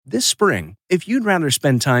This spring, if you'd rather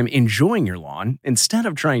spend time enjoying your lawn instead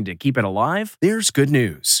of trying to keep it alive, there's good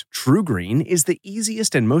news. TruGreen is the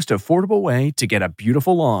easiest and most affordable way to get a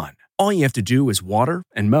beautiful lawn. All you have to do is water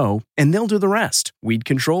and mow, and they'll do the rest. Weed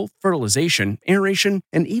control, fertilization, aeration,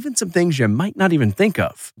 and even some things you might not even think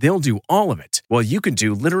of. They'll do all of it, while you can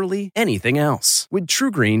do literally anything else. With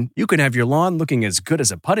TruGreen, you can have your lawn looking as good as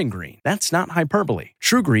a putting green. That's not hyperbole.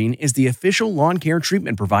 TruGreen is the official lawn care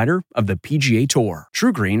treatment provider of the PGA Tour.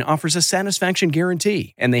 TruGreen offers a satisfaction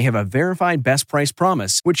guarantee, and they have a verified best price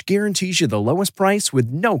promise, which guarantees you the lowest price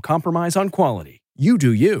with no compromise on quality. You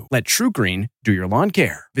do you. Let TruGreen do your lawn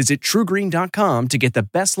care. Visit TruGreen.com to get the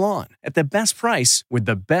best lawn at the best price with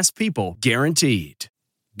the best people guaranteed.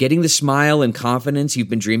 Getting the smile and confidence you've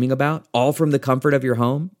been dreaming about, all from the comfort of your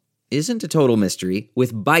home, isn't a total mystery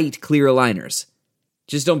with Byte clear aligners.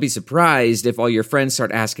 Just don't be surprised if all your friends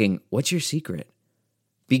start asking, "What's your secret?"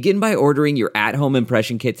 Begin by ordering your at-home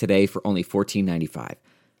impression kit today for only $14.95.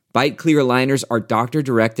 Byte clear aligners are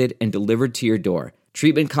doctor-directed and delivered to your door.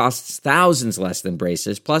 Treatment costs thousands less than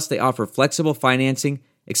braces, plus they offer flexible financing,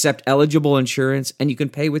 accept eligible insurance, and you can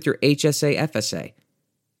pay with your HSA FSA.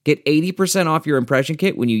 Get 80% off your impression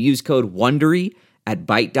kit when you use code WONDERY at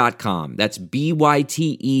Byte.com. That's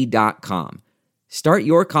BYTE.com. Start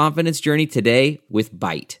your confidence journey today with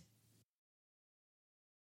Byte.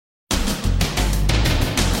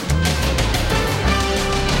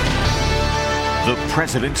 The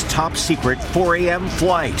president's top secret 4 a.m.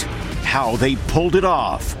 flight. How they pulled it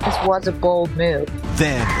off. This was a bold move.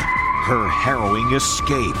 Then, her harrowing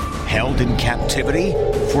escape. Held in captivity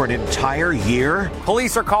for an entire year.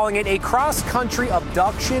 Police are calling it a cross-country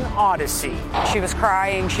abduction odyssey. She was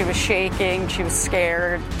crying, she was shaking, she was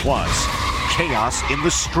scared. Plus, chaos in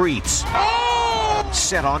the streets. Oh!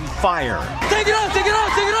 Set on fire. Take it off, take it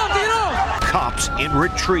off, take it off, take it off! Cops in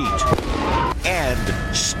retreat. And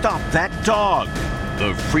stop that dog.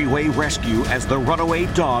 The freeway rescue as the runaway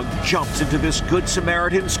dog jumps into this Good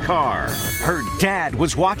Samaritan's car. Her dad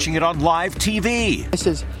was watching it on live TV. I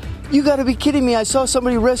says, "You gotta be kidding me. I saw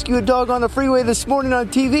somebody rescue a dog on the freeway this morning on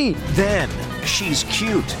TV." Then, she's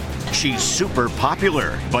cute. She's super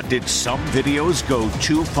popular. But did some videos go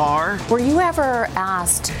too far? Were you ever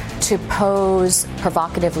asked to pose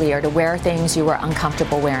provocatively or to wear things you were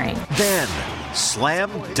uncomfortable wearing? Then, slam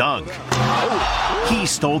dunk. Oh, he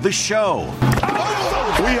stole the show.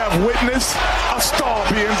 We have witnessed a star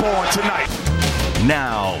being born tonight.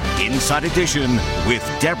 Now, Inside Edition with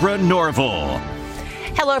Deborah Norville.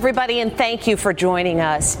 Hello, everybody, and thank you for joining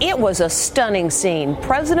us. It was a stunning scene.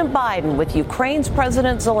 President Biden with Ukraine's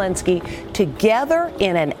President Zelensky together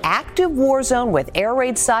in an active war zone with air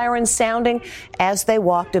raid sirens sounding as they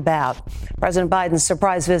walked about. President Biden's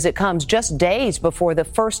surprise visit comes just days before the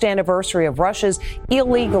first anniversary of Russia's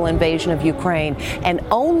illegal invasion of Ukraine, and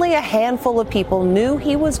only a handful of people knew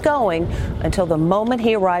he was going until the moment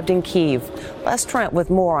he arrived in Kyiv. Les Trent with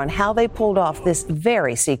more on how they pulled off this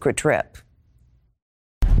very secret trip.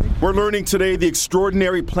 We're learning today the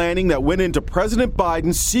extraordinary planning that went into President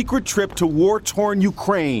Biden's secret trip to war-torn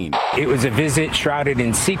Ukraine. It was a visit shrouded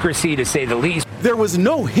in secrecy, to say the least. There was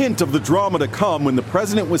no hint of the drama to come when the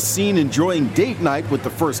president was seen enjoying date night with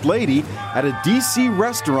the First Lady at a D.C.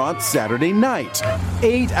 restaurant Saturday night.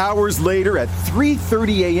 8 hours later, at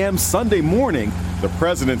 3:30 a.m. Sunday morning, the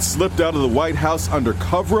president slipped out of the White House under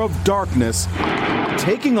cover of darkness,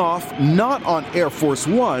 taking off not on Air Force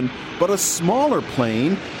One, but a smaller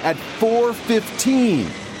plane at 4:15,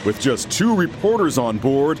 with just 2 reporters on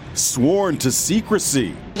board sworn to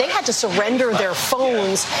secrecy. They had to surrender their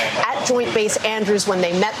phones at Joint Base Andrews when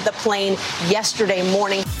they met the plane yesterday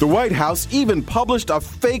morning. The White House even published a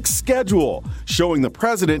fake schedule showing the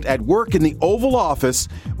president at work in the Oval Office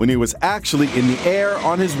when he was actually in the air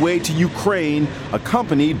on his way to Ukraine,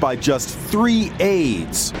 accompanied by just 3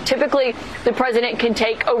 aides. Typically, the president can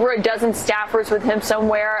take over a dozen staffers with him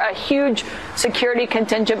somewhere, a huge security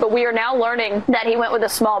contingent, but we are now learning that he went with a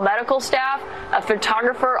small medical staff, a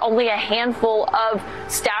photographer, only a handful of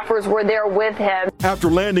staffers were there with him. After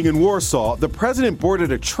landing in Warsaw, the president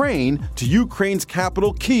boarded a train to Ukraine's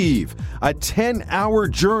capital, Kyiv, a 10-hour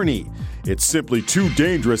journey. It's simply too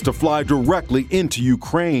dangerous to fly directly into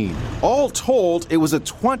Ukraine. All told, it was a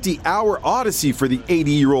 20-hour odyssey for the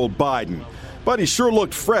 80-year-old Biden. But he sure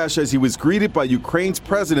looked fresh as he was greeted by Ukraine's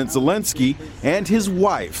President Zelensky and his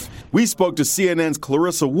wife. We spoke to CNN's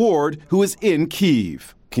Clarissa Ward, who is in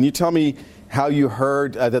Kyiv. Can you tell me how you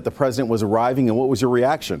heard that the president was arriving and what was your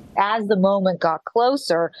reaction? As the moment got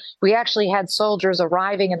closer, we actually had soldiers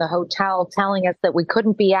arriving in the hotel telling us that we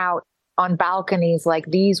couldn't be out on balconies like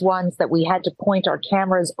these ones, that we had to point our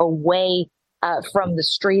cameras away from the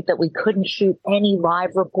street, that we couldn't shoot any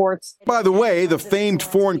live reports. By the way, the famed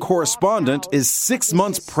foreign correspondent is 6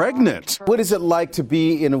 months pregnant. What is it like to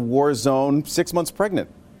be in a war zone 6 months pregnant?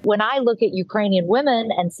 When I look at Ukrainian women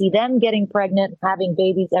and see them getting pregnant, having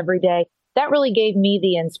babies every day, that really gave me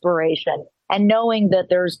the inspiration. And knowing that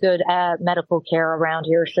there's good medical care around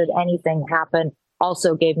here should anything happen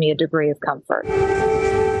also gave me a degree of comfort.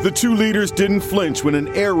 The two leaders didn't flinch when an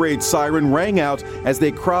air raid siren rang out as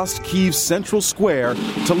they crossed Kyiv's central square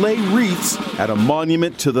to lay wreaths at a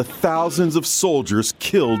monument to the thousands of soldiers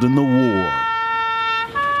killed in the war.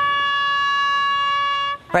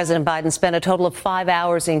 President Biden spent a total of 5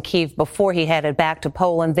 hours in Kyiv before he headed back to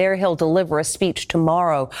Poland. There he'll deliver a speech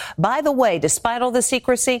tomorrow. By the way, despite all the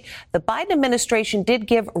secrecy, the Biden administration did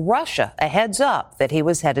give Russia a heads up that he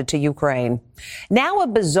was headed to Ukraine. Now a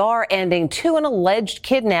bizarre ending to an alleged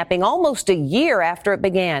kidnapping almost a year after it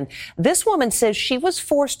began. This woman says she was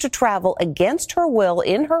forced to travel against her will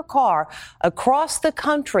in her car across the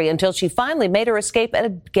country until she finally made her escape at a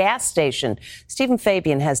gas station. Stephen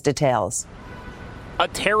Fabian has details. A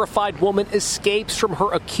terrified woman escapes from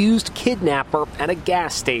her accused kidnapper at a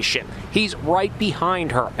gas station. He's right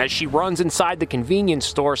behind her as she runs inside the convenience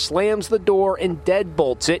store, slams the door, and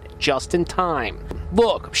deadbolts it just in time.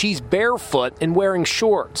 Look, she's barefoot and wearing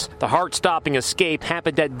shorts. The heart-stopping escape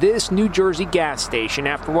happened at this New Jersey gas station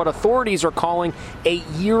after what authorities are calling a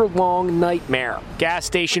year-long nightmare. Gas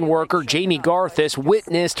station worker Jamie Garthis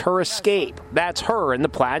witnessed her escape. That's her in the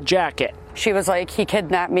plaid jacket. She was like, he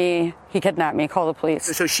kidnapped me, call the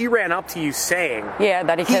police. So she ran up to you saying, yeah,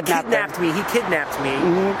 that he kidnapped me.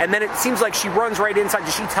 Mm-hmm. And then it seems like she runs right inside.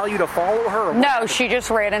 Did she tell you to follow her? No, she just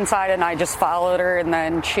ran inside and I just followed her, and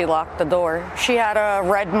then she locked the door. She had a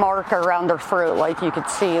red mark around her throat, like you could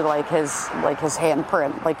see like his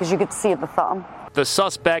handprint, like, 'cause you could see the thumb. The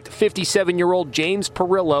suspect, 57-year-old James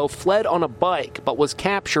Perillo, fled on a bike but was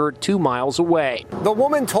captured 2 miles away. The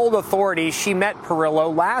woman told authorities she met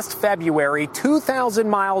Perillo last February 2,000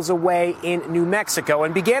 miles away in New Mexico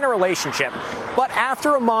and began a relationship. But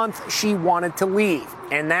after a month, she wanted to leave.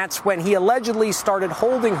 And that's when he allegedly started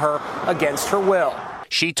holding her against her will.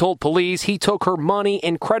 She told police he took her money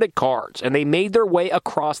and credit cards, and they made their way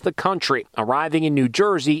across the country, arriving in New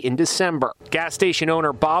Jersey in December. Gas station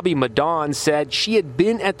owner Bobby Madon said she had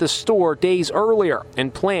been at the store days earlier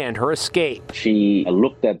and planned her escape. She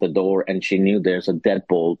looked at the door and she knew there's a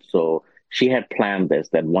deadbolt, so she had planned this,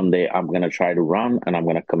 that one day I'm going to try to run and I'm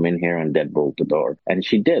going to come in here and deadbolt the door. And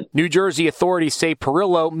she did. New Jersey authorities say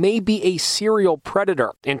Perillo may be a serial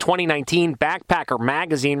predator. In 2019, Backpacker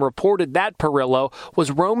magazine reported that Perillo was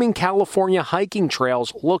roaming California hiking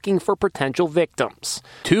trails looking for potential victims.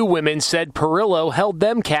 2 women said Perillo held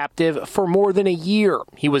them captive for more than a year.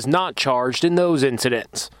 He was not charged in those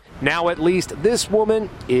incidents. Now at least this woman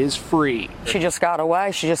is free. She just got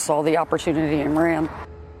away. She just saw the opportunity and ran.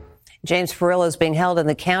 James Perillo is being held in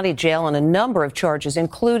the county jail on a number of charges,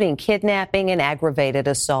 including kidnapping and aggravated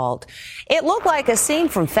assault. It looked like a scene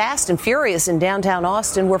from Fast and Furious in downtown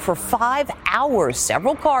Austin, where for 5 hours,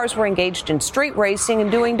 several cars were engaged in street racing and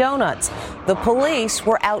doing donuts. The police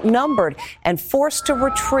were outnumbered and forced to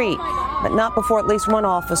retreat, but not before at least one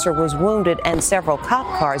officer was wounded and several cop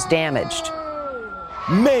cars damaged.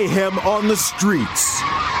 Mayhem on the streets.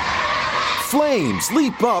 Flames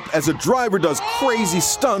leap up as a driver does crazy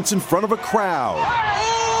stunts in front of a crowd.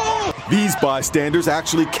 These bystanders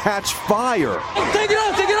actually catch fire. Take it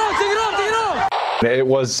off, take it off, take it off, take it off! It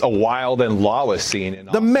was a wild and lawless scene.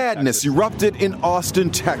 The madness erupted in Austin,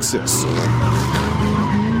 Texas.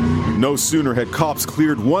 No sooner had cops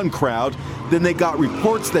cleared one crowd than they got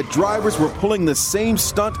reports that drivers were pulling the same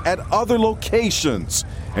stunt at other locations.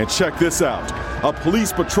 And check this out. A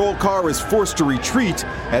police patrol car is forced to retreat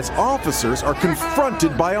as officers are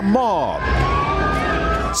confronted by a mob.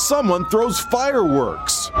 Someone throws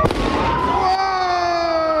fireworks.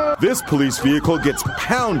 This police vehicle gets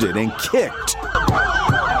pounded and kicked.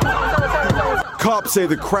 Cops say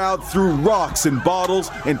the crowd threw rocks and bottles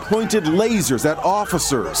and pointed lasers at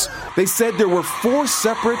officers. They said there were 4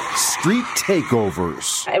 separate street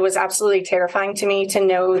takeovers. It was absolutely terrifying to me to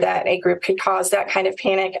know that a group could cause that kind of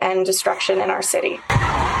panic and destruction in our city.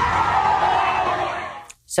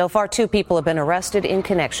 So far, 2 people have been arrested in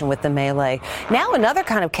connection with the melee. Now another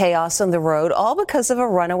kind of chaos on the road, all because of a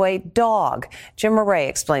runaway dog. Jim Murray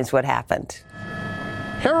explains what happened.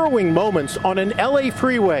 Harrowing moments on an LA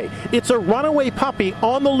freeway. It's a runaway puppy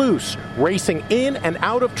on the loose, racing in and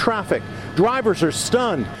out of traffic. Drivers are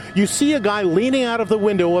stunned. You see a guy leaning out of the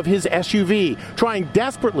window of his SUV, trying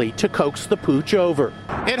desperately to coax the pooch over.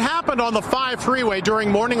 It happened on the 5 freeway during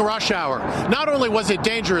morning rush hour. Not only was it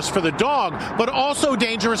dangerous for the dog, but also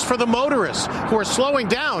dangerous for the motorists who are slowing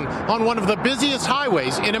down on one of the busiest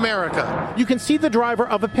highways in America. You can see the driver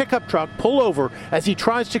of a pickup truck pull over as he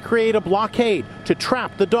tries to create a blockade to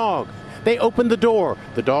trap the dog. They open the door.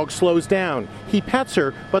 The dog slows down. He pets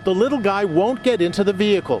her, but the little guy won't get into the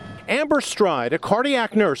vehicle. Amber Stride, a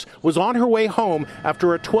cardiac nurse, was on her way home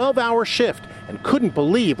after a 12-hour shift and couldn't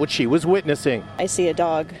believe what she was witnessing. I see a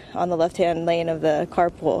dog on the left-hand lane of the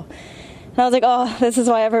carpool. And I was like, oh, this is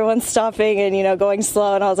why everyone's stopping and, going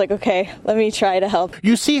slow. And I was like, okay, let me try to help.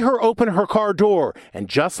 You see her open her car door, and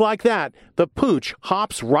just like that, the pooch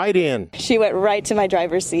hops right in. She went right to my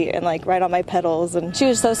driver's seat and right on my pedals, and she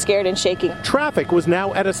was so scared and shaking. Traffic was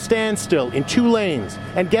now at a standstill in 2 lanes.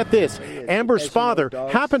 And get this, Amber's father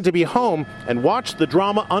happened to be home and watched the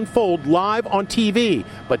drama unfold live on TV,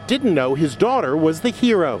 but didn't know his daughter was the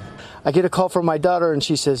hero. I get a call from my daughter, and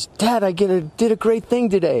she says, Dad, I did a great thing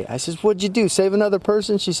today. I says, what'd you do, save another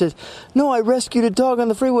person? She says, no, I rescued a dog on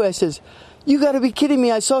the freeway. I says, you got to be kidding me.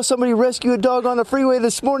 I saw somebody rescue a dog on the freeway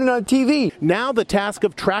this morning on TV. Now the task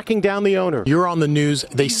of tracking down the owner. You're on the news.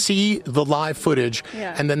 They see the live footage,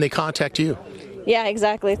 and then they contact you. Yeah,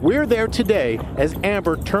 exactly. We're there today as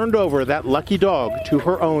Amber turned over that lucky dog to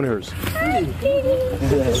her owners.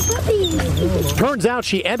 Turns out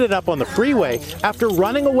she ended up on the freeway after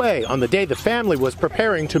running away on the day the family was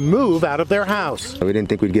preparing to move out of their house. We didn't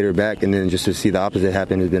think we'd get her back, and then just to see the opposite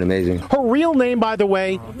happen has been amazing. Her real name, by the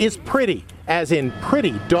way, is Pretty, as in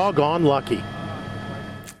pretty doggone lucky.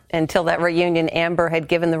 Until that reunion, Amber had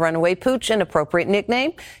given the runaway pooch an appropriate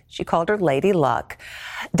nickname. She called her Lady Luck.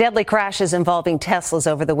 Deadly crashes involving Teslas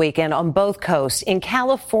over the weekend on both coasts. In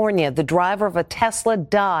California, the driver of a Tesla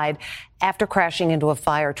died after crashing into a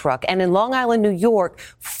fire truck. And in Long Island, New York,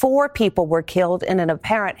 4 people were killed in an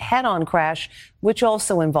apparent head-on crash, which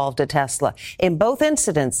also involved a Tesla. In both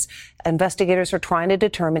incidents, investigators are trying to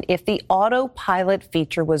determine if the autopilot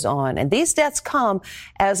feature was on. And these deaths come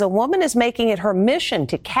as a woman is making it her mission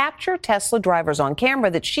to capture Tesla drivers on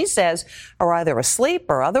camera that she says are either asleep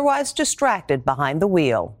or otherwise distracted behind the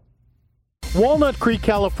wheel. Walnut Creek,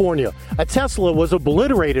 California. A Tesla was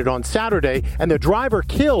obliterated on Saturday and the driver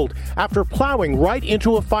killed after plowing right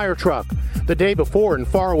into a fire truck. The day before in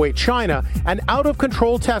faraway China, an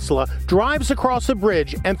out-of-control Tesla drives across a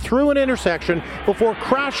bridge and through an intersection before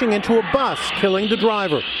crashing into a bus, killing the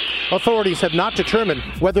driver. Authorities have not determined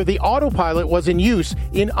whether the autopilot was in use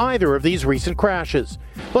in either of these recent crashes.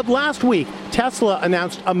 But last week, Tesla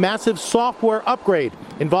announced a massive software upgrade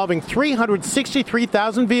involving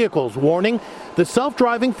 363,000 vehicles, warning the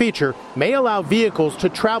self-driving feature may allow vehicles to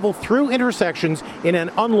travel through intersections in an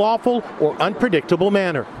unlawful or unpredictable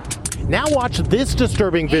manner. Now watch this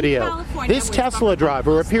disturbing video. This Tesla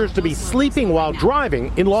driver appears to be sleeping while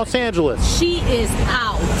driving in Los Angeles. She is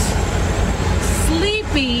out,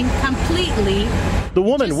 sleeping completely. The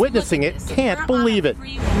woman witnessing it can't believe it.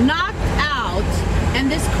 Knocked out,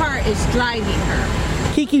 and this car is driving her.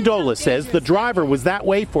 Kiki Dola says the driver was that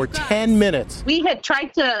way for 10 minutes. We had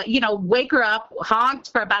tried to, wake her up,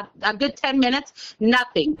 honked for about a good 10 minutes,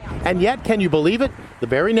 nothing. And yet, can you believe it? The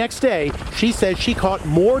very next day, she says she caught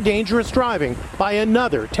more dangerous driving by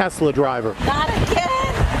another Tesla driver. Not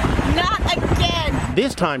again! Not again!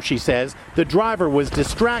 This time, she says, the driver was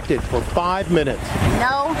distracted for 5 minutes.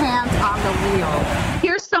 No hands on the wheel.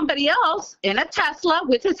 Here's somebody else in a Tesla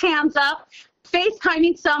with his hands up,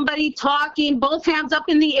 FaceTiming somebody, talking, both hands up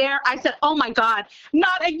in the air. I said, oh my God,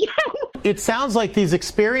 not again. It sounds like these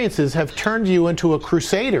experiences have turned you into a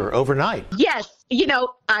crusader overnight. Yes.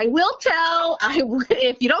 I will tell.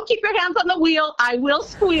 If you don't keep your hands on the wheel, I will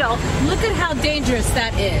squeal. Look at how dangerous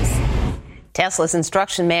that is. Tesla's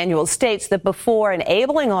instruction manual states that before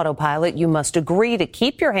enabling autopilot, you must agree to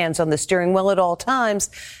keep your hands on the steering wheel at all times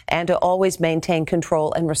and to always maintain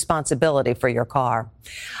control and responsibility for your car.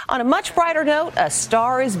 On a much brighter note, a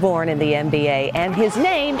star is born in the NBA, and his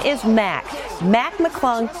name is Mac. Mac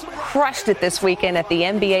McClung crushed it this weekend at the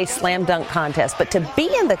NBA Slam Dunk Contest. But to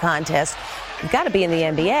be in the contest, you've got to be in the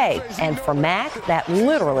NBA. And for Mac, that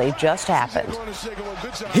literally just happened.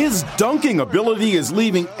 His dunking ability is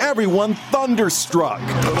leaving everyone thunderstruck.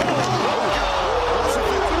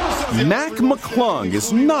 Mac McClung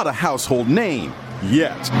is not a household name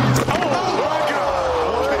yet.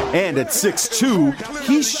 And at 6'2",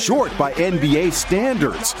 he's short by NBA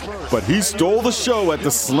standards. But he stole the show at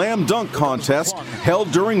the Slam Dunk Contest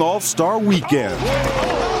held during All-Star Weekend.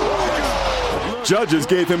 Judges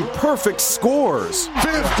gave him perfect scores.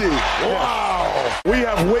 50. Wow. We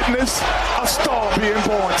have witnessed a star being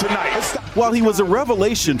born tonight. While he was a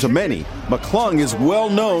revelation to many, McClung is well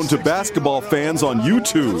known to basketball fans on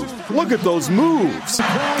YouTube. Look at those moves.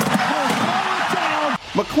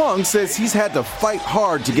 McClung says he's had to fight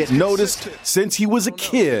hard to get noticed since he was a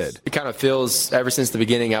kid. It kind of feels ever since the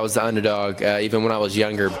beginning I was the underdog, even when I was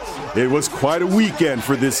younger. It was quite a weekend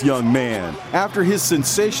for this young man. After his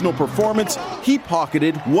sensational performance, he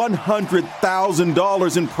pocketed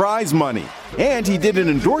 $100,000 in prize money. And he did an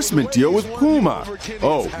endorsement deal with Puma.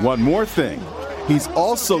 Oh, one more thing. He's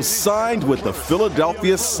also signed with the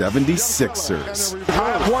Philadelphia 76ers.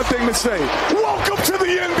 I have one thing to say. Welcome to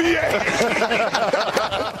the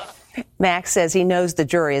NBA. Max says he knows the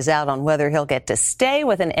jury is out on whether he'll get to stay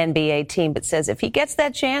with an NBA team, but says if he gets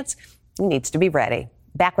that chance, he needs to be ready.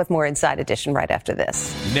 Back with more Inside Edition right after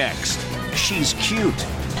this. Next, she's cute.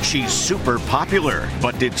 She's super popular,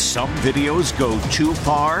 but did some videos go too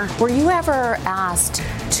far? Were you ever asked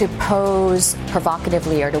to pose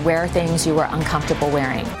provocatively or to wear things you were uncomfortable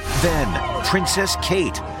wearing? Then, Princess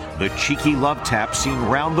Kate, the cheeky love tap seen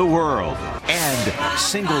round the world, and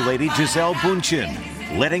single lady Gisele Bündchen,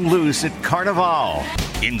 letting loose at Carnival.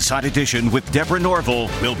 Inside Edition with Deborah Norville.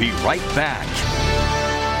 We'll be right back.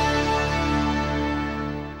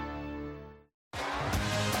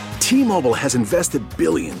 T-Mobile has invested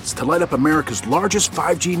billions to light up America's largest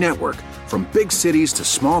 5G network, from big cities to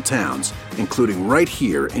small towns, including right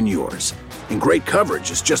here in yours. And great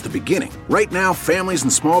coverage is just the beginning. Right now, families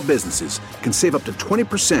and small businesses can save up to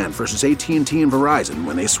 20% versus AT&T and Verizon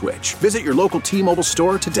when they switch. Visit your local T-Mobile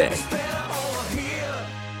store today.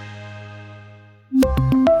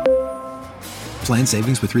 Plan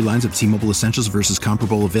savings with 3 lines of T-Mobile Essentials versus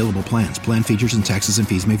comparable available plans. Plan features and taxes and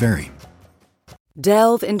fees may vary.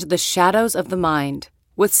 Delve into the shadows of the mind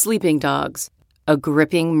with Sleeping Dogs, a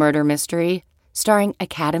gripping murder mystery starring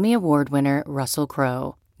Academy Award winner Russell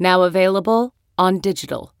Crowe. Now available on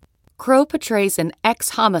digital. Crowe portrays an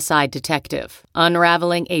ex-homicide detective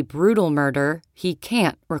unraveling a brutal murder he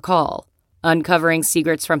can't recall. Uncovering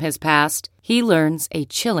secrets from his past, he learns a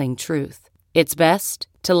chilling truth. It's best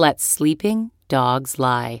to let sleeping dogs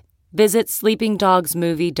lie. Visit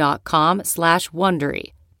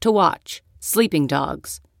sleepingdogsmovie.com/Wondery to watch Sleeping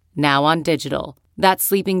Dogs, now on digital. That's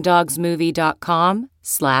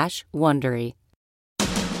sleepingdogsmovie.com/Wondery.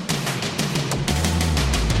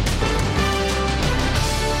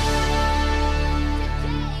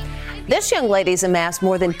 This young lady's amassed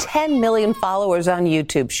more than 10 million followers on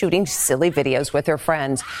YouTube, shooting silly videos with her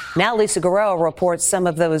friends. Now Lisa Guerrero reports some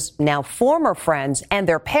of those now former friends and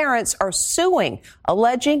their parents are suing,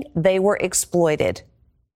 alleging they were exploited.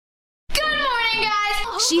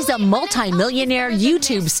 She's a multi-millionaire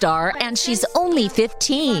YouTube star, and she's only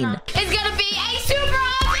 15. It's gonna be a super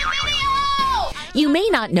awesome video! You may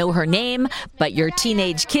not know her name, but your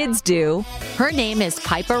teenage kids do. Her name is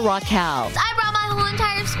Piper Raquel. I brought my whole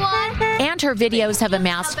entire squad. And her videos have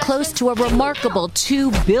amassed close to a remarkable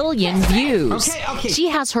 2 billion views. Okay. She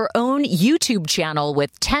has her own YouTube channel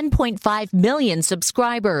with 10.5 million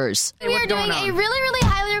subscribers. We are doing a really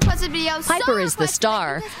highly requested video. Piper is the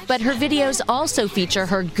star, but her videos also feature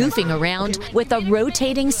her goofing around with a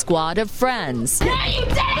rotating squad of friends. Yeah, you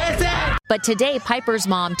did it! But today, Piper's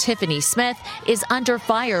mom, Tiffany Smith, is under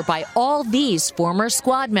fire by all these former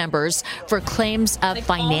squad members for claims of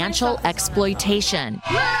financial exploitation.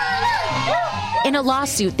 In a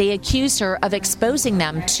lawsuit, they accuse her of exposing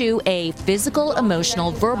them to a physical,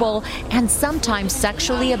 emotional, verbal, and sometimes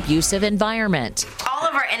sexually abusive environment. All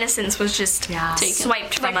of our innocence was just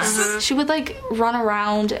swiped from us. She would run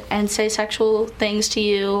around and say sexual things to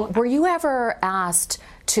you. Were you ever asked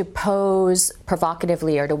to pose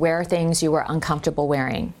provocatively or to wear things you were uncomfortable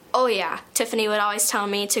wearing? Oh yeah, Tiffany would always tell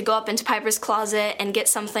me to go up into Piper's closet and get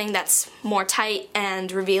something that's more tight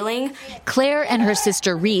and revealing. Claire and her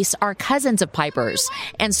sister Reese are cousins of Piper's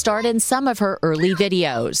and starred in some of her early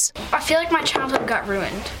videos. I feel like my childhood got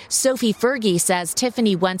ruined. Sophie Fergie says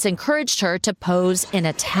Tiffany once encouraged her to pose in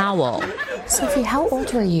a towel. Sophie, how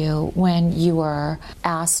old were you when you were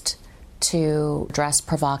asked to dress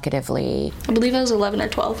provocatively? I believe I was 11 or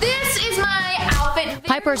 12. This is my outfit.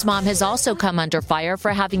 Piper's mom has also come under fire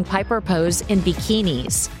for having Piper pose in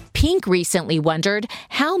bikinis. Pink recently wondered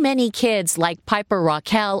how many kids like Piper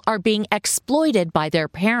Raquel are being exploited by their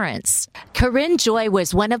parents. Corinne Joy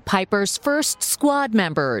was one of Piper's first squad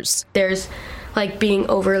members. There's being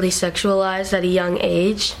overly sexualized at a young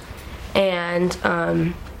age and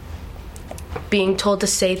being told to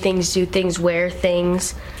say things, do things, wear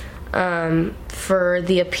things for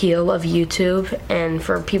the appeal of YouTube and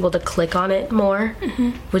for people to click on it more,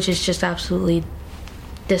 which is just absolutely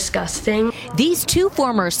disgusting. These two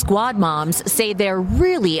former squad moms say they're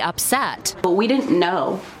really upset. But we didn't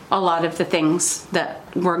know a lot of the things that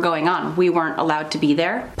were going on. We weren't allowed to be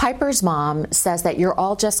there. Piper's mom says that you're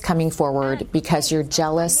all just coming forward because you're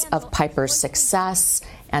jealous of Piper's success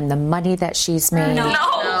and the money that she's made. No.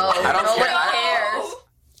 I don't care.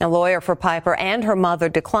 A lawyer for Piper and her mother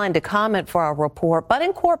declined to comment for our report, but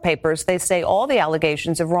in court papers, they say all the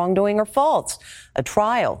allegations of wrongdoing are false. A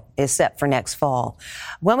trial is set for next fall.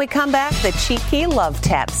 When we come back, the cheeky love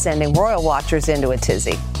tap sending royal watchers into a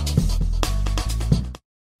tizzy.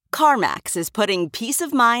 CarMax is putting peace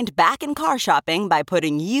of mind back in car shopping by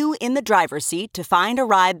putting you in the driver's seat to find a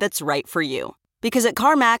ride that's right for you. Because at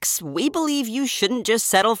CarMax, we believe you shouldn't just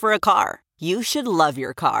settle for a car. You should love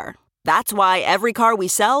your car. That's why every car we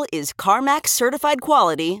sell is CarMax certified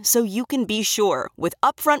quality, so you can be sure with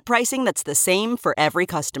upfront pricing that's the same for every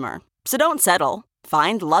customer. So don't settle.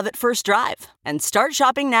 Find love at first drive and start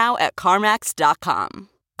shopping now at CarMax.com.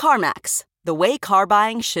 CarMax, the way car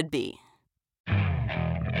buying should be.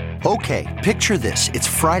 Okay, picture this. It's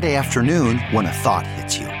Friday afternoon when a thought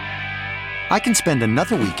hits you. I can spend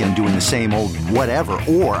another weekend doing the same old whatever,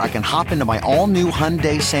 or I can hop into my all-new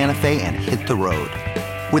Hyundai Santa Fe and hit the road.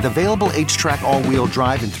 With available H-Track all-wheel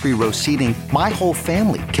drive and 3-row seating, my whole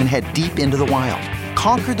family can head deep into the wild.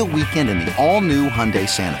 Conquer the weekend in the all-new Hyundai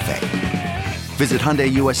Santa Fe. Visit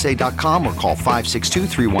HyundaiUSA.com or call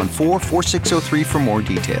 562-314-4603 for more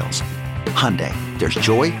details. Hyundai, there's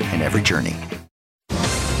joy in every journey.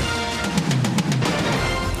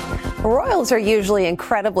 Royals are usually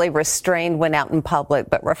incredibly restrained when out in public,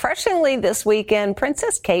 but refreshingly this weekend,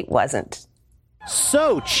 Princess Kate wasn't.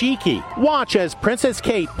 So cheeky. Watch as Princess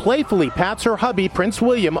Kate playfully pats her hubby, Prince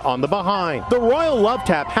William, on the behind. The royal love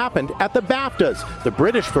tap happened at the BAFTAs, the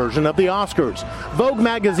British version of the Oscars. Vogue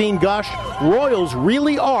magazine gushed, royals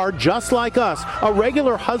really are just like us, a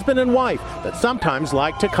regular husband and wife that sometimes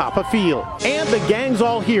like to cop a feel. And the gang's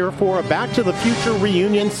all here for a Back to the Future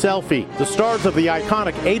reunion selfie. The stars of the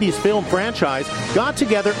iconic 80s film franchise got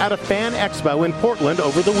together at a fan expo in Portland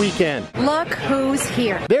over the weekend. Look who's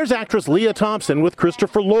here. There's actress Leah Thompson with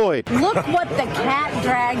Christopher Lloyd. Look what the cat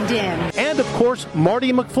dragged in. And of course,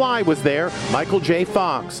 Marty McFly was there, Michael J.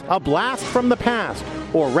 Fox. A blast from the past,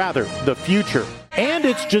 or rather, the future. And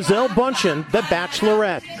it's Gisele Bündchen, the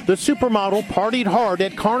Bachelorette. The supermodel partied hard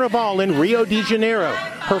at Carnival in Rio de Janeiro,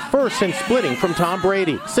 her first since splitting from Tom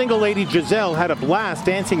Brady. Single lady Gisele had a blast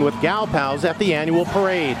dancing with gal pals at the annual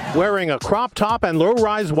parade. Wearing a crop top and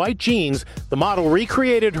low-rise white jeans, the model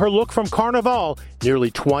recreated her look from Carnival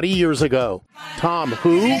nearly 20 years ago. Tom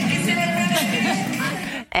who?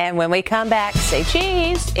 And when we come back, say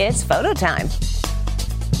cheese, it's photo time.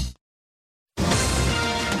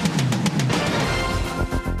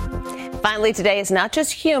 Finally, today, it's not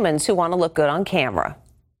just humans who want to look good on camera.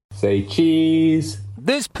 Say cheese.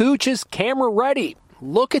 This pooch is camera ready.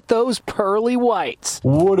 Look at those pearly whites.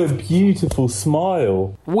 What a beautiful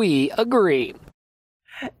smile. We agree.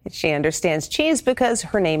 She understands cheese because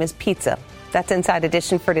her name is Pizza. That's Inside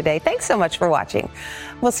Edition for today. Thanks so much for watching.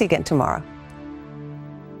 We'll see you again tomorrow.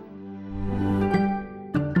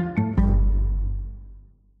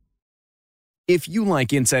 If you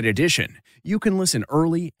like Inside Edition, you can listen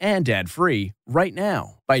early and ad-free right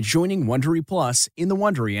now by joining Wondery Plus in the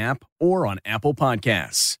Wondery app or on Apple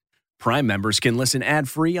Podcasts. Prime members can listen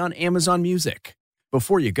ad-free on Amazon Music.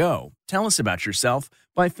 Before you go, tell us about yourself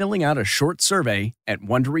by filling out a short survey at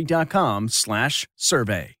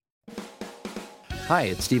Wondery.com/survey. Hi,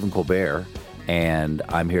 it's Stephen Colbert, and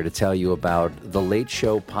I'm here to tell you about The Late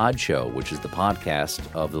Show Pod Show, which is the podcast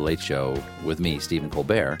of The Late Show with me, Stephen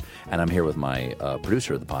Colbert, and I'm here with my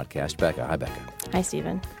producer of the podcast, Becca. Hi, Becca. Hi,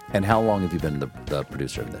 Stephen. And how long have you been the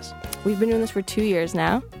producer of this? We've been doing this for 2 years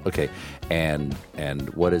now. Okay, and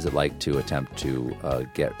what is it like to attempt to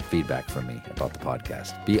get feedback from me about the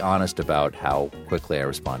podcast? Be honest about how quickly I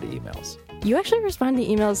respond to emails. You actually respond to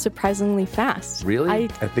emails surprisingly fast. Really? I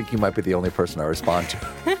think you might be the only person I respond to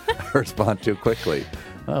quickly.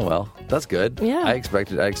 Oh, well, that's good. Yeah. I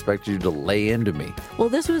expected you to lay into me. Well,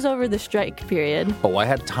 this was over the strike period. Oh, I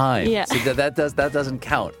had time. Yeah. See, that doesn't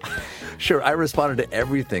count. Sure, I responded to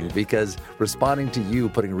everything because responding to you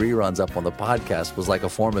putting reruns up on the podcast was like a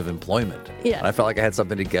form of employment. Yeah. And I felt like I had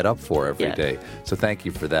something to get up for every day. So thank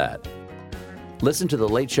you for that. Listen to The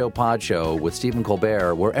Late Show Pod Show with Stephen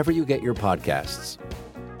Colbert wherever you get your podcasts.